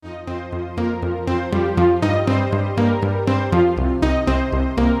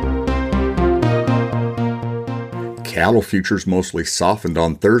Cattle futures mostly softened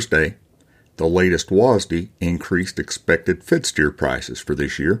on Thursday. The latest WASDE increased expected fed steer prices for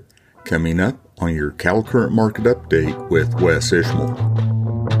this year. Coming up on your Cattle Current Market Update with Wes Ishmael.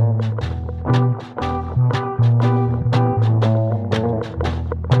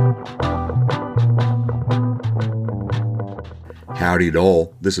 Howdy to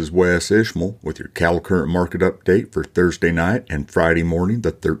all, this is Wes Ishmael with your Cattle Current Market Update for Thursday night and Friday morning,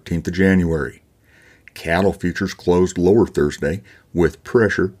 the 13th of January. Cattle futures closed lower Thursday with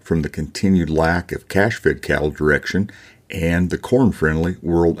pressure from the continued lack of cash-fed cattle direction and the corn-friendly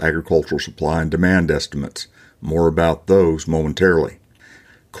World Agricultural Supply and Demand estimates. More about those momentarily.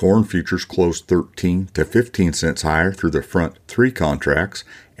 Corn futures closed 13 to 15 cents higher through the front three contracts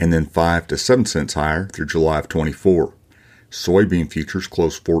and then 5 to 7 cents higher through July of 24. Soybean futures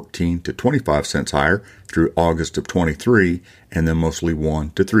closed 14 to 25 cents higher through August of 23 and then mostly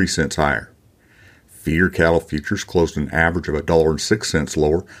 1 to 3 cents higher. Feeder cattle futures closed an average of $1.06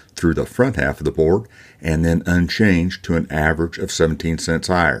 lower through the front half of the board and then unchanged to an average of 17 cents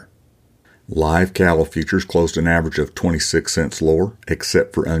higher. Live cattle futures closed an average of 26 cents lower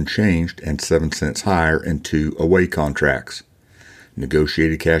except for unchanged and 7 cents higher in two away contracts.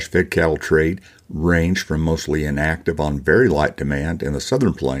 Negotiated cash-fed cattle trade ranged from mostly inactive on very light demand in the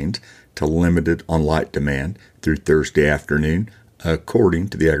southern plains to limited on light demand through Thursday afternoon, according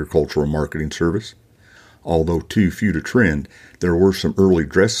to the Agricultural Marketing Service. Although too few to trend, there were some early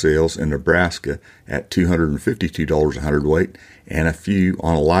dress sales in Nebraska at $252 a hundredweight and a few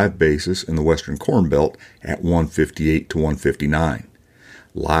on a live basis in the western Corn Belt at $158 to $159.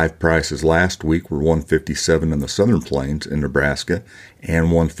 Live prices last week were $157 in the southern plains in Nebraska and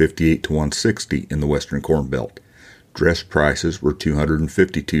 $158 to $160 in the western Corn Belt. Dress prices were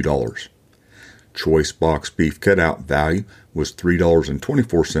 $252. Choice box beef cutout value was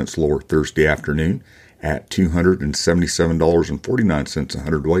 $3.24 lower Thursday afternoon at $277.49 a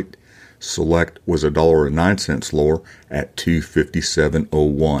hundredweight. Select was $1.09 lower at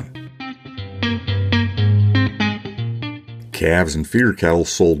 $257.01. Calves and feeder cattle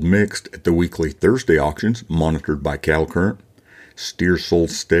sold mixed at the weekly Thursday auctions monitored by Cattle Current. Steers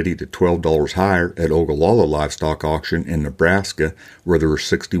sold steady to $12 higher at Ogallala Livestock Auction in Nebraska, where there were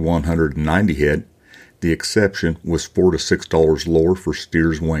 6,190 head. The exception was $4 to $6 lower for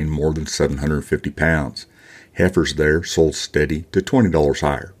steers weighing more than 750 pounds. Heifers there sold steady to $20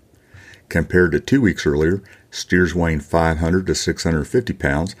 higher. Compared to 2 weeks earlier, steers weighing 500 to 650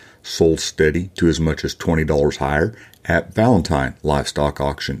 pounds sold steady to as much as $20 higher at Valentine Livestock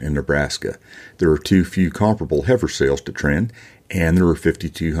Auction in Nebraska. There were too few comparable heifer sales to trend, and there were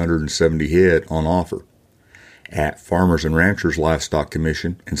 5,270 head on offer. At Farmers and Ranchers Livestock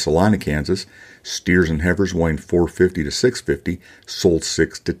Commission in Salina, Kansas, steers and heifers weighing 450 to 650 sold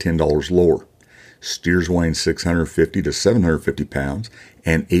 $6 to $10 lower. Steers weighing 650 to 750 pounds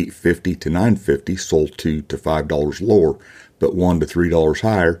and 850 to 950 sold $2 to $5 lower, but $1 to $3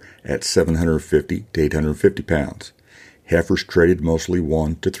 higher at 750 to 850 pounds. Heifers traded mostly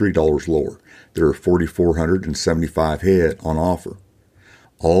 $1 to $3 lower. There are 4,475 head on offer.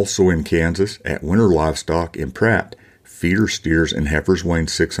 Also in Kansas, at Winter Livestock in Pratt, feeder steers and heifers weighing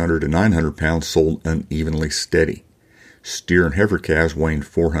 600 to 900 pounds sold unevenly steady. Steer and heifer calves weighing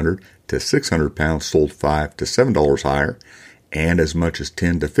 400 to 600 pounds sold $5 to $7 higher, and as much as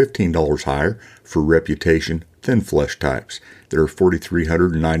 $10 to $15 higher for reputation thin flesh types. There are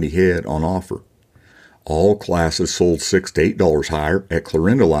 4,390 head on offer. All classes sold $6 to $8 higher at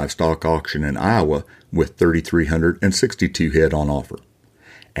Clarinda Livestock Auction in Iowa with 3,362 head on offer.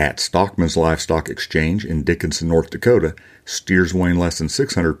 At Stockman's Livestock Exchange in Dickinson, North Dakota, steers weighing less than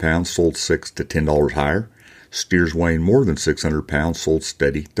 600 pounds sold $6 to $10 higher. Steers weighing more than 600 pounds sold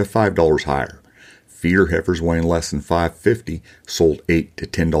steady to $5 higher. Feeder heifers weighing less than 550 sold $8 to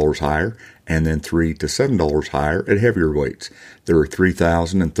 $10 higher, and then $3 to $7 higher at heavier weights. There are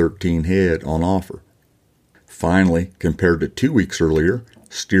 3,013 head on offer. Finally, compared to 2 weeks earlier,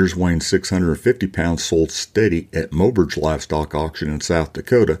 steers weighing 650 pounds sold steady at Mobridge Livestock Auction in South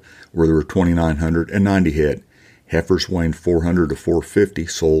Dakota, where there were 2,990 head. Heifers weighing 400 to 450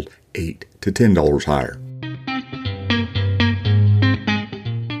 sold $8 to $10 higher.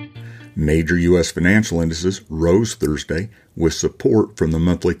 Major U.S. financial indices rose Thursday with support from the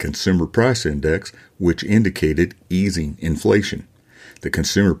monthly Consumer Price Index, which indicated easing inflation. The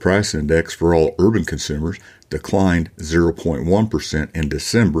Consumer Price Index for all urban consumers declined 0.1% in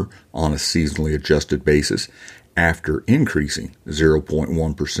December on a seasonally adjusted basis after increasing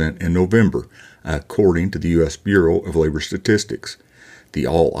 0.1% in November, according to the U.S. Bureau of Labor Statistics. The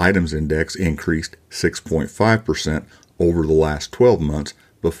All Items Index increased 6.5% over the last 12 months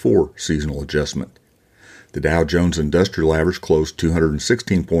before seasonal adjustment. The Dow Jones Industrial Average closed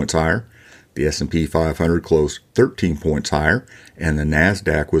 216 points higher. The S&P 500 closed 13 points higher, and the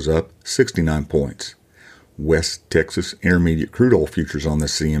NASDAQ was up 69 points. West Texas Intermediate crude oil futures on the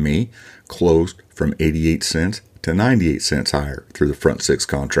CME closed from 88 cents to 98 cents higher through the front six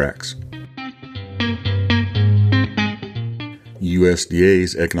contracts.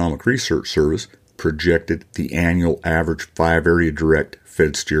 USDA's Economic Research Service projected the annual average 5-area direct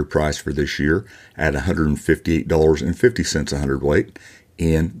Fed steer price for this year at $158.50 a hundredweight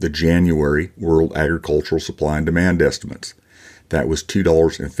in the January World Agricultural Supply and Demand estimates. That was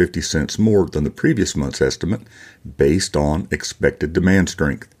 $2.50 more than the previous month's estimate based on expected demand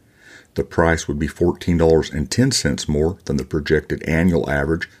strength. The price would be $14.10 more than the projected annual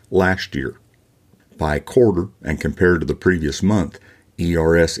average last year. By quarter and compared to the previous month,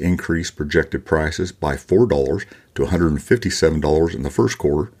 ERS increased projected prices by $4 to $157 in the first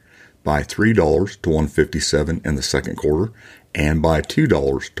quarter, by $3 to $157 in the second quarter, and by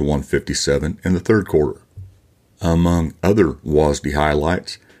 $2 to $157 in the third quarter. Among other WASDE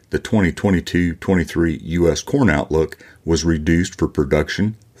highlights, the 2022-23 U.S. corn outlook was reduced for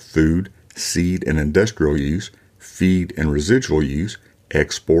production, food, seed and industrial use, feed and residual use,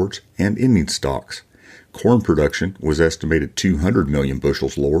 exports, and ending stocks. Corn production was estimated 200 million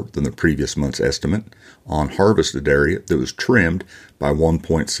bushels lower than the previous month's estimate on harvested area that was trimmed by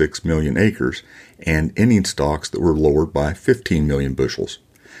 1.6 million acres and ending stocks that were lowered by 15 million bushels.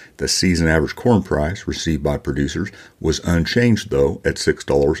 The season average corn price received by producers was unchanged, though, at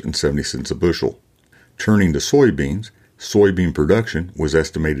 $6.70 a bushel. Turning to soybeans, soybean production was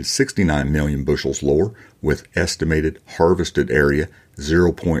estimated 69 million bushels lower, with estimated harvested area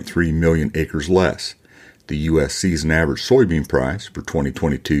 0.3 million acres less. The U.S. season average soybean price for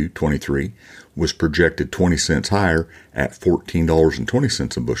 2022-23 was projected 20 cents higher at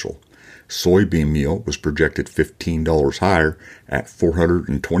 $14.20 a bushel. Soybean meal was projected $15 higher at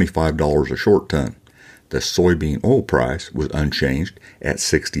 $425 a short ton. The soybean oil price was unchanged at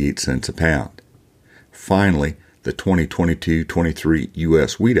 68 cents a pound. Finally, the 2022-23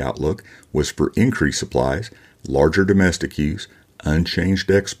 U.S. wheat outlook was for increased supplies, larger domestic use, unchanged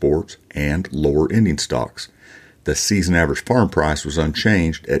exports, and lower ending stocks. The season average farm price was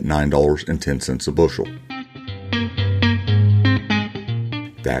unchanged at $9.10 a bushel.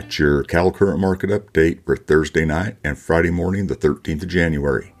 That's your cattle current market update for Thursday night and Friday morning, the 13th of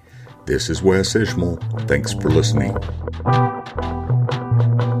January. This is Wes Ishmael. Thanks for listening.